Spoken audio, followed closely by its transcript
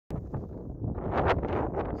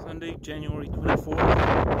Sunday, January 24th,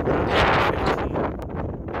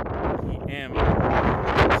 15 p.m.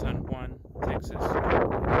 San Juan, Texas.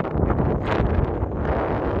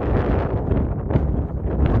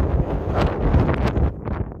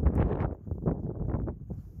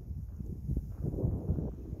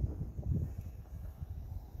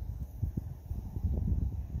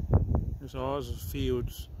 There's all the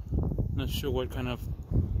fields. Not sure what kind of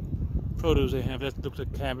produce they have. That looks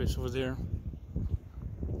like cabbage over there.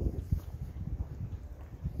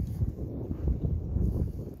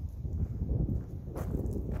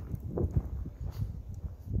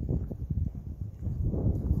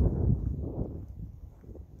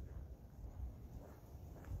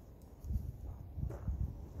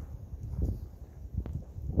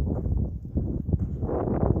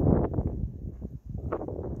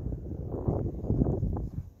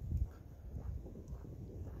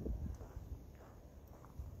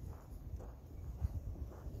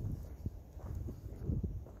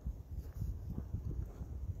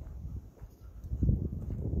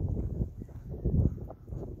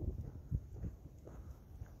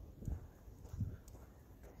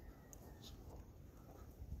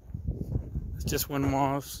 It's just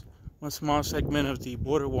one small segment of the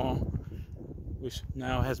border wall, which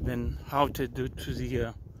now has been halted due to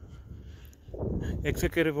the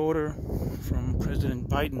executive order from President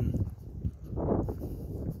Biden.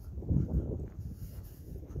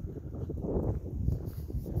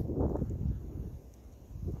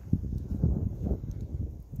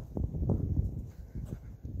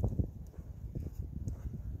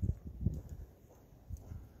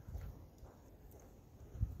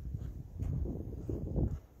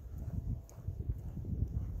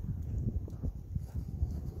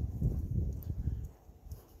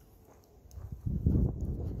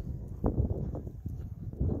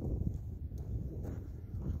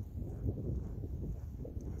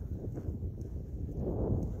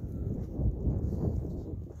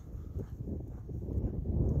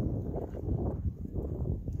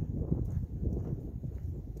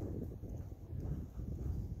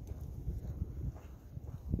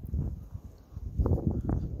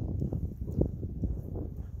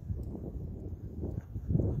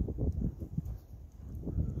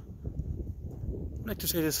 I'd like to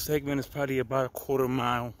say this segment is probably about a quarter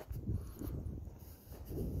mile.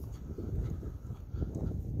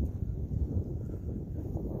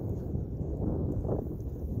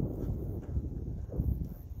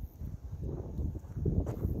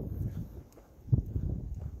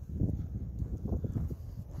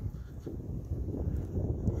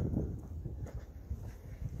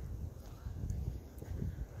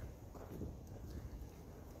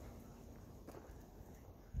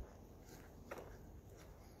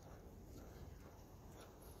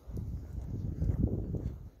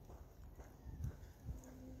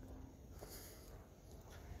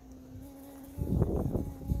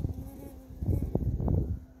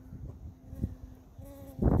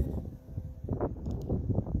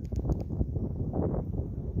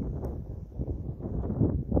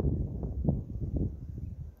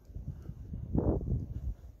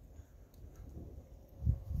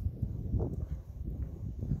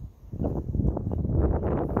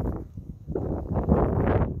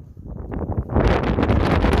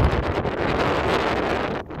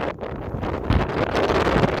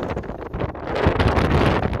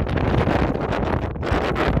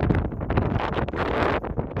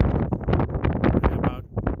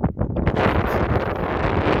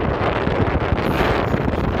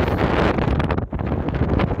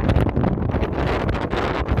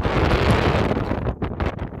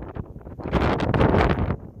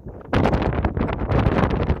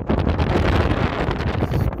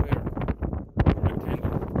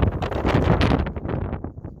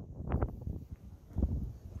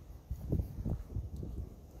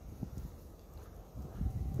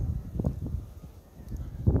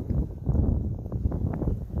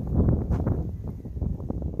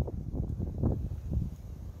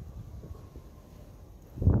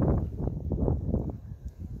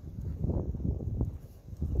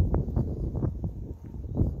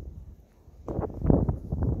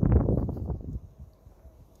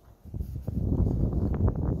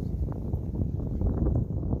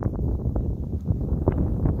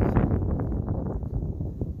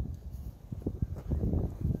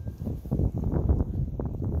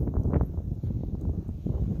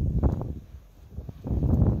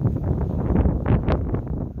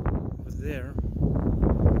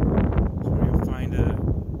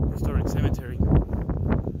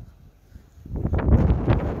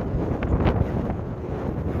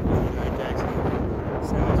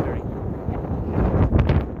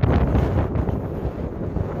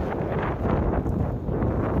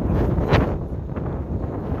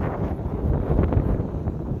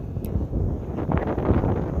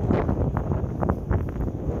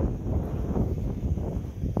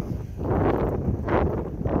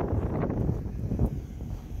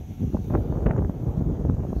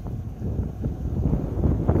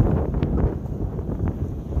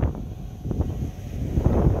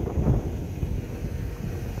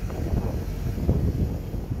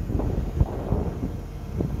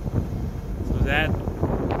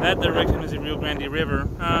 That direction is the Rio Grande River,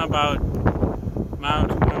 about a mile,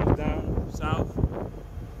 2 miles down south.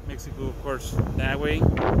 Mexico, of course, that way.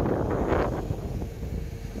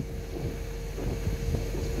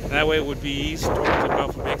 That way would be east towards the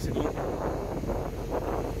Gulf of Mexico.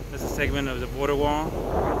 That's a segment of the border wall.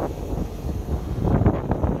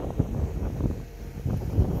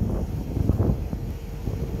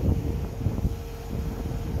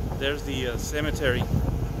 There's the cemetery.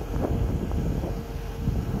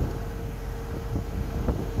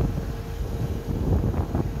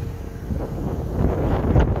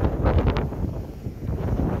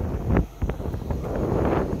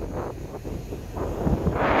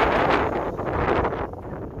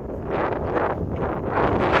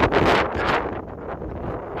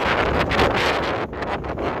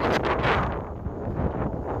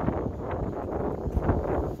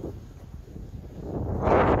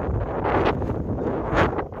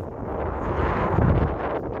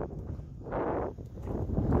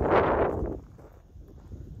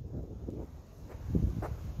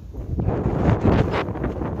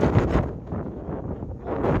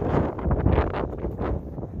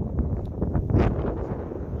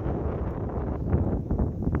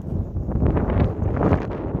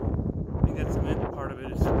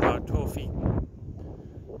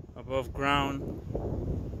 Above ground.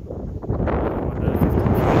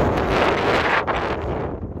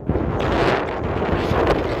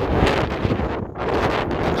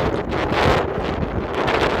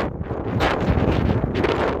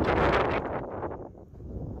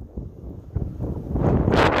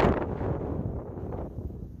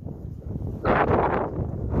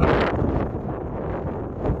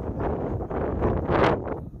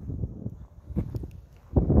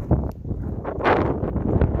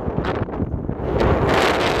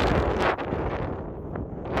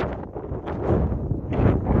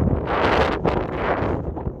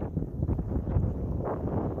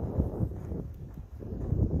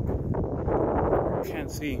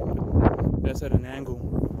 Can't see, that's at an angle.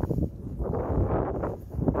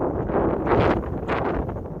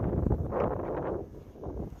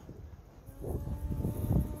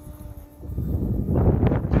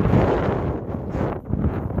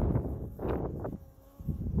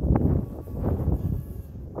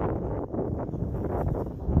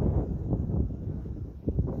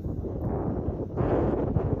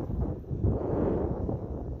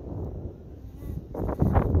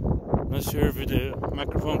 Not sure if the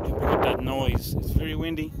microphone can pick up that noise. It's very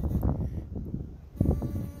windy.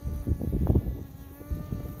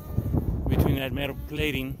 Between that metal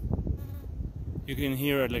plating, you can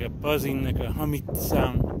hear like a buzzing, like a humming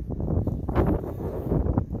sound.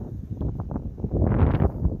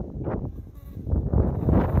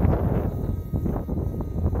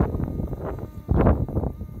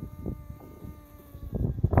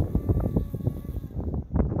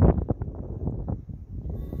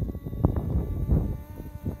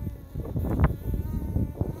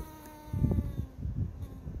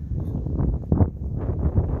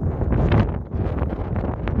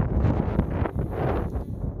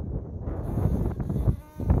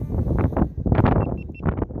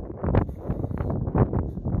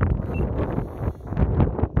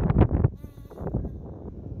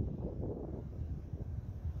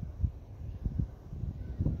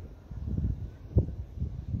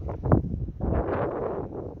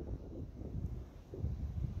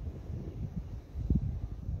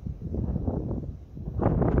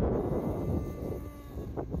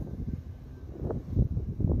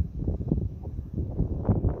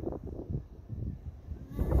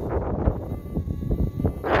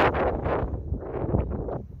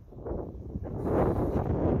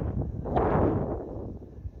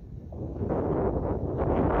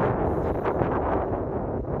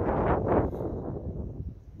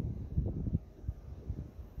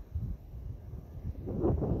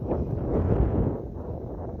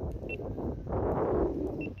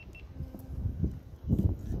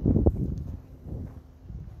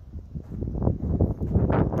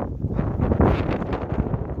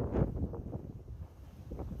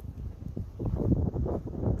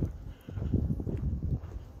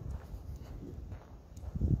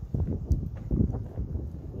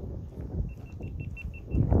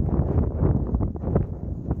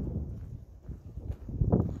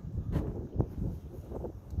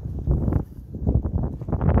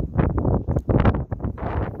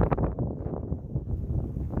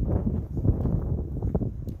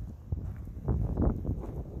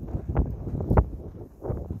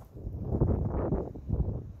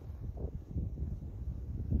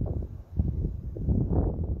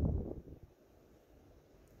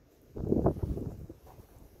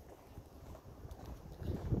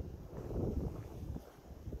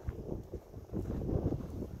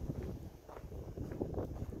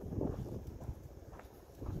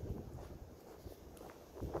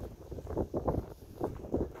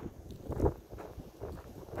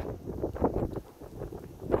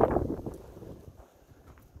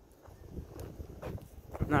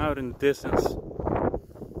 out in the distance,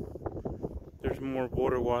 there's more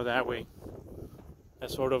border wall that way.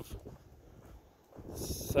 That's sort of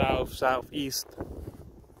southeast.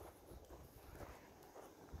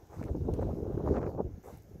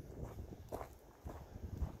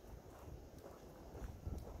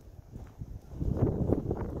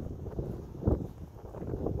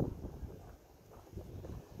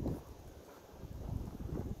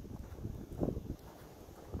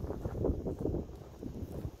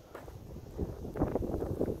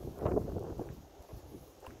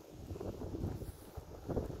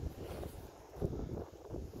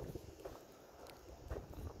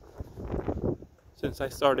 Since I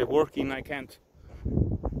started working, I can't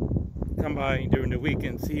come by during the week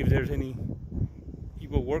and see if there's any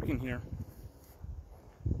people working here.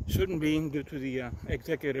 Shouldn't be due to the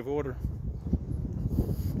executive order.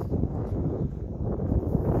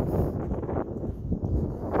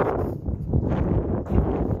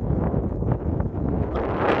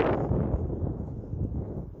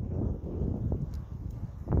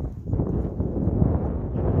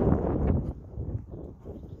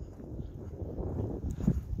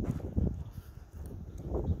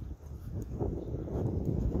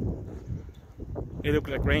 It looked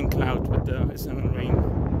like rain clouds, but it's not rain.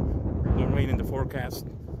 No rain in the forecast.